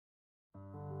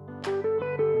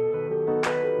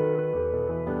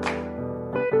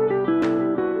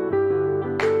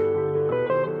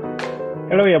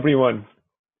Hello everyone.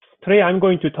 Today I'm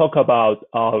going to talk about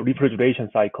refrigeration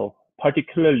cycle.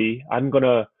 Particularly, I'm going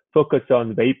to focus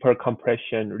on vapor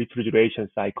compression refrigeration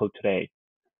cycle today.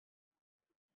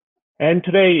 And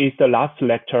today is the last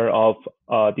lecture of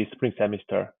the spring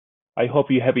semester. I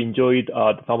hope you have enjoyed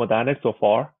the thermodynamics so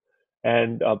far,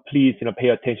 and please pay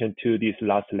attention to this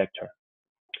last lecture.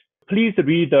 Please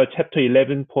read chapter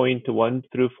 11.1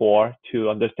 through 4 to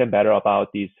understand better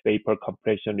about this vapor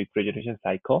compression refrigeration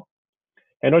cycle.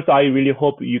 And also, I really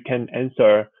hope you can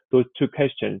answer those two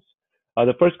questions.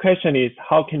 The first question is,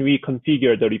 how can we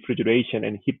configure the refrigeration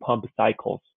and heat pump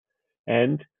cycles?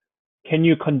 And can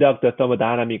you conduct a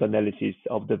thermodynamic analysis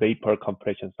of the vapor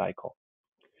compression cycle?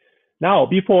 Now,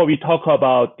 before we talk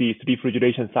about this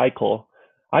refrigeration cycle,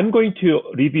 I'm going to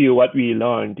review what we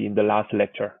learned in the last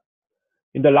lecture.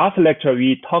 In the last lecture,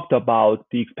 we talked about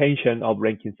the expansion of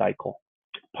Rankine cycle.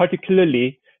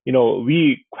 Particularly,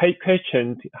 we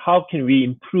questioned how can we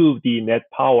improve the net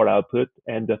power output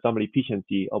and the thermal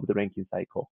efficiency of the Rankine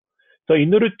cycle. So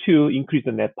in order to increase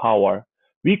the net power,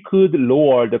 we could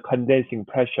lower the condensing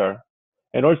pressure,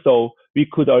 and also we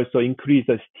could also increase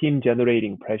the steam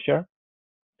generating pressure.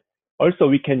 Also,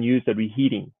 we can use the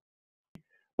reheating.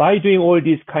 By doing all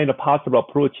these kind of possible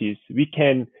approaches, we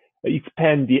can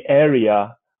expand the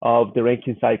area of the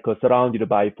Rankine cycle surrounded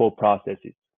by four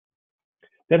processes.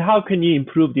 Then how can you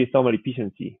improve the thermal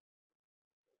efficiency?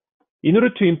 In order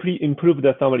to improve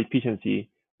the thermal efficiency,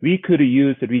 we could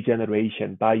use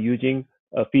regeneration by using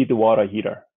a feed water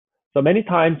heater. So many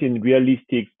times in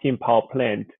realistic steam power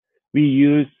plant, we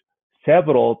use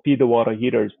several feed water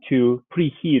heaters to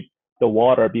preheat the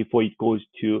water before it goes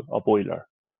to a boiler.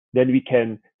 Then we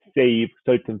can save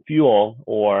certain fuel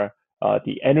or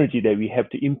the energy that we have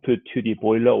to input to the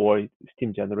boiler or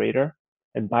steam generator.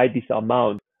 And by this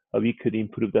amount, we could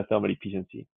improve the thermal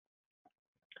efficiency.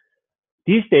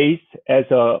 These days, as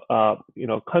a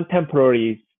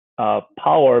contemporary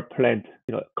power plant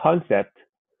concept,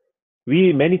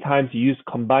 we many times use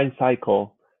combined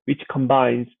cycle, which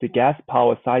combines the gas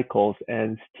power cycles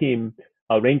and steam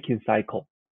Rankine cycle.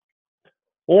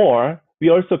 Or we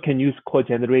also can use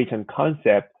cogeneration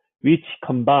concept, which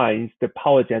combines the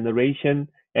power generation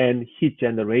and heat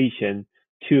generation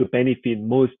to benefit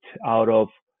most out of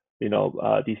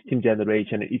the steam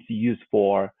generation. It's used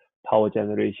for power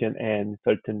generation and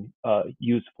certain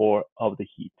use of the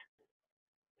heat.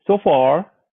 So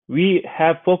far, we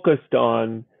have focused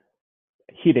on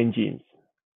heat engines.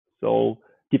 So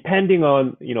depending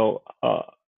on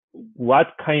what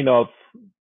kind of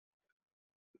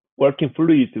working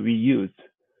fluids we use,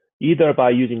 either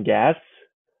by using gas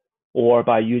or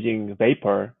by using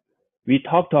vapor, we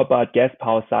talked about gas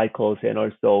power cycles and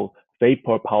also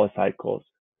vapor power cycles.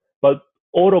 But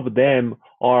all of them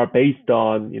are based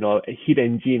on a heat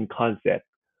engine concept.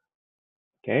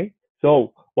 Okay,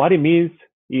 so what it means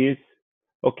is,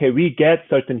 okay, we get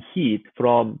certain heat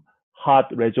from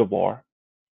hot reservoir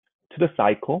to the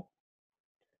cycle,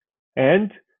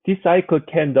 and this cycle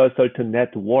can do certain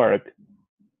net work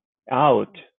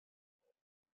out.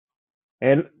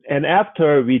 And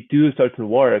after we do certain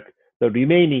work, the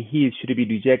remaining heat should be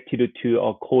rejected to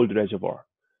a cold reservoir.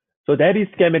 So that is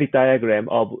schematic diagram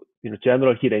of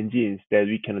general heat engines that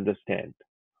we can understand.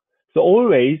 So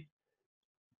always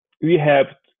we have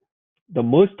the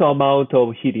most amount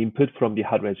of heat input from the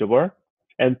hot reservoir,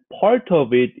 and part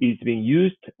of it is being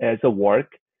used as a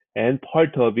work, and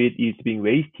part of it is being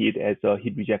wasted as a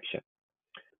heat rejection.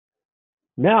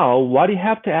 Now, what you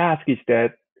have to ask is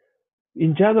that,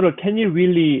 in general, can you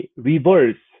really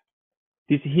reverse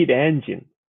this heat engine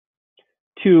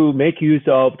to make use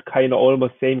of kind of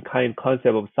almost same kind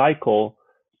concept of cycle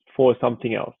for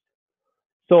something else?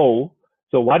 So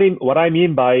what I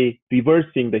mean by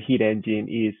reversing the heat engine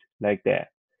is like that.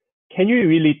 Can you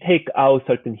really take out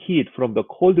certain heat from the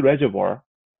cold reservoir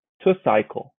to a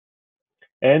cycle?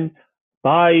 And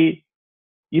by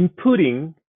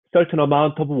inputting certain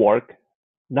amount of work,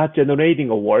 not generating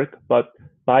a work, but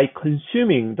by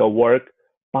consuming the work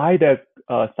by that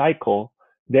cycle,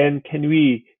 then can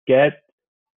we get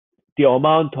the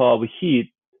amount of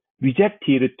heat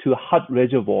rejected to hot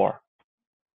reservoir?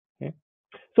 Okay.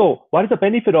 So what is the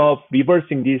benefit of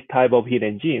reversing this type of heat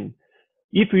engine?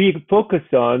 If we focus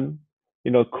on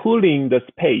cooling the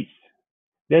space,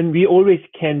 then we always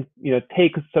can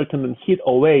take certain heat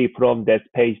away from that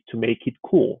space to make it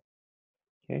cool.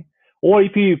 Okay. Or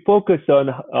if we focus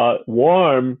on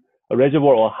warm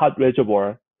reservoir or hot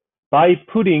reservoir, by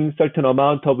putting certain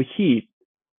amount of heat,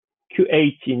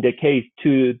 QH in the case,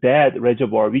 to that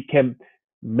reservoir, we can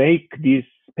make this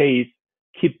space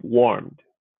keep warmed.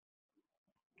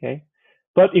 Okay.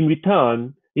 But in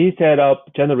return, instead of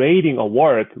generating a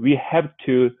work, we have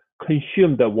to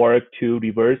consume the work to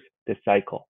reverse the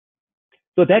cycle.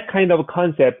 So that kind of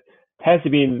concept has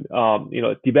been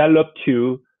developed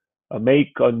to make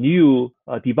new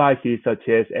devices such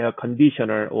as air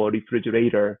conditioner or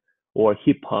refrigerator or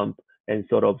heat pump and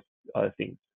sort of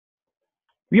things.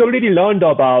 We already learned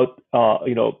about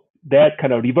that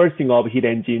kind of reversing of heat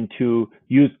engine to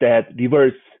use that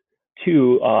reverse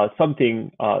to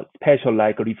something special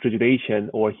like a refrigeration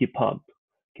or heat pump.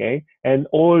 Okay, and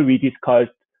all we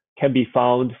discussed can be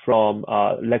found from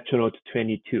lecture note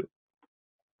 22.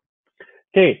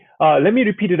 Okay, let me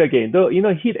repeat it again.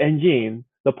 The heat engine,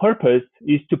 the purpose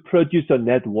is to produce a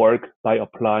network by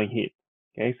applying heat.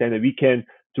 Okay, so we can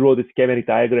draw the schematic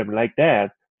diagram like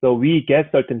that. So we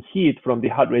get certain heat from the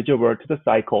hot reservoir to the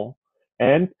cycle,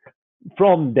 and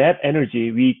from that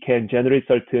energy, we can generate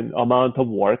certain amount of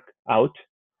work out,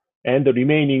 and the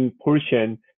remaining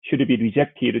portion should be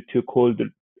rejected to cold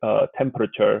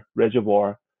temperature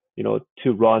reservoir,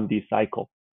 to run the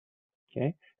cycle.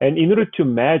 Okay, and in order to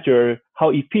measure how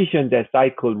efficient that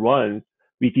cycle runs,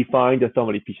 we define the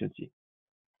thermal efficiency.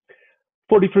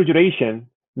 For refrigeration,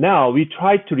 now we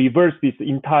try to reverse this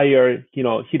entire,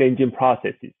 heat engine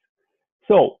processes.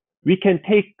 So we can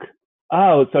take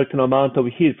out certain amount of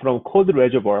heat from cold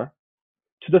reservoir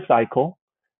to the cycle,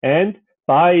 and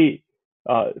by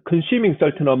consuming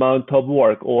certain amount of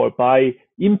work or by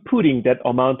inputting that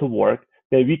amount of work,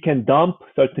 then we can dump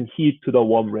certain heat to the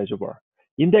warm reservoir.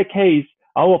 In that case,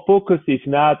 our focus is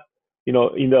not,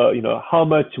 how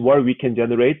much work we can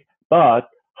generate, but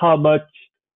how much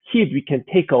heat we can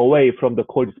take away from the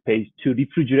cold space to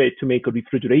refrigerate, to make a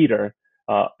refrigerator,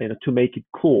 to make it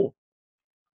cool.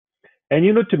 And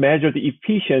to measure the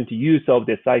efficient use of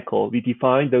the cycle, we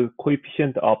define the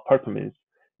coefficient of performance,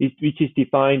 which is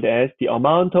defined as the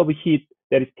amount of heat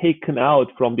that is taken out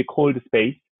from the cold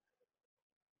space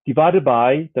divided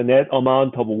by the net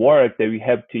amount of work that we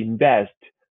have to invest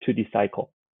to the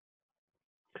cycle.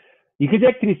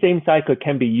 Exactly the same cycle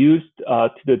can be used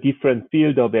to the different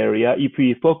field of area if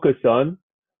we focus on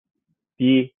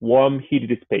the warm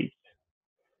heated space.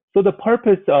 So the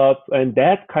purpose of and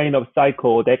that kind of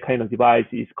cycle, that kind of device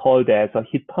is called as a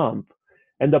heat pump.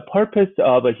 And the purpose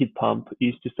of a heat pump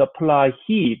is to supply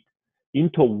heat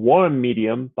into a warm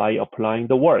medium by applying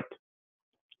the work.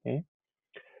 Okay?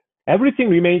 Everything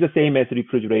remains the same as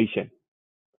refrigeration.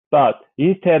 But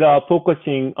instead of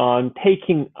focusing on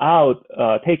taking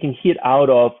heat out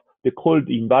of the cold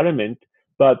environment,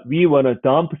 but we want to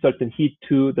dump certain heat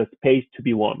to the space to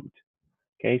be warmed.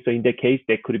 Okay, so in that case,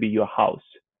 that could be your house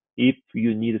if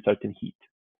you need a certain heat.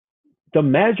 The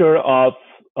measure of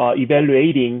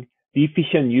evaluating the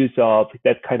efficient use of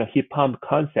that kind of heat pump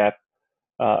concept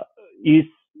is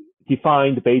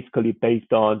defined basically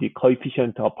based on the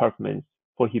coefficient of performance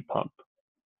for heat pump.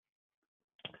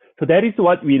 So that is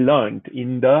what we learned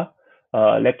in the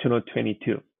lecture note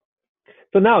 22.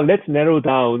 So now let's narrow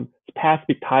down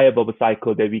specific type of a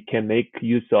cycle that we can make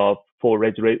use of for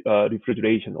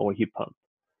refrigeration or heat pump.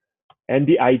 And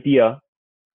the idea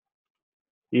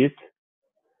is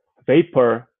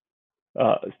vapor,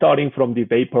 starting from the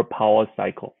vapor power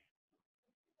cycle.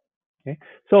 Okay,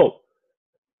 so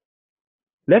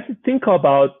let's think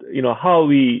about how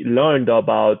we learned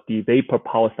about the vapor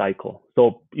power cycle.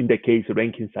 So in the case,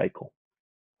 Rankine cycle.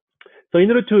 So in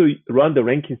order to run the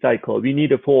Rankine cycle, we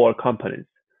need 4 components.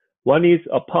 One is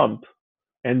a pump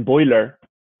and boiler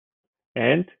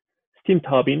and steam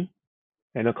turbine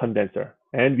and a condenser.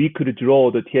 And we could draw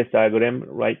the TS diagram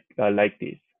right like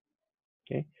this.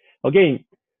 Okay. Again,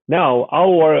 now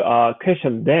our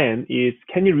question then is,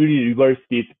 can you really reverse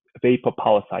this vapor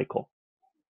power cycle?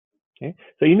 Okay.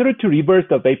 So in order to reverse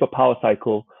the vapor power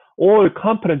cycle, all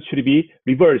components should be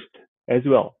reversed as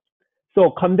well.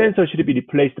 So condenser should be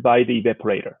replaced by the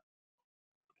evaporator.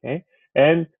 Okay.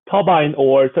 And turbine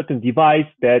or certain device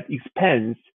that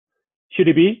expands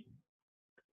should be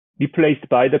replaced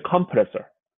by the compressor.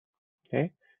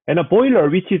 Okay. And a boiler,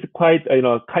 which is quite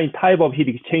kind type of heat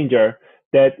exchanger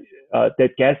that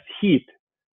gets heat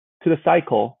to the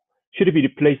cycle, should be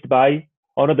replaced by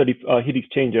another heat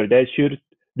exchanger that should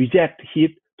reject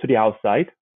heat to the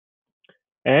outside.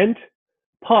 And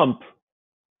pump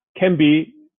can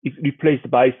be replaced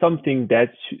by something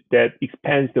that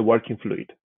expands the working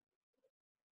fluid.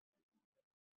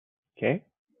 Okay.